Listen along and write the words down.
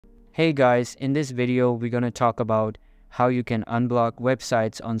Hey guys, in this video we're going to talk about how you can unblock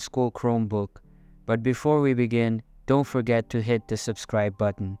websites on school Chromebook. But before we begin, don't forget to hit the subscribe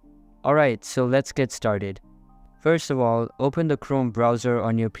button. Alright, so let's get started. First of all, open the Chrome browser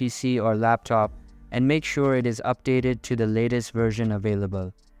on your PC or laptop and make sure it is updated to the latest version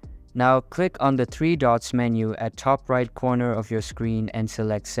available. Now click on the three dots menu at top right corner of your screen and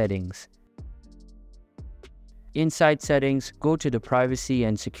select Settings. Inside Settings, go to the Privacy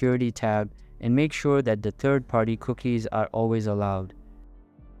and Security tab and make sure that the third-party cookies are always allowed.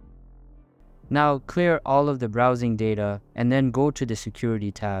 Now clear all of the browsing data and then go to the Security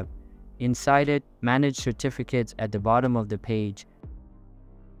tab. Inside it, Manage Certificates at the bottom of the page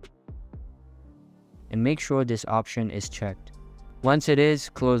and make sure this option is checked. Once it is,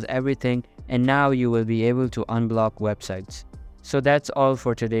 close everything and now you will be able to unblock websites. So that's all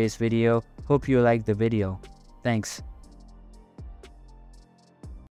for today's video. Hope you liked the video. Thanks.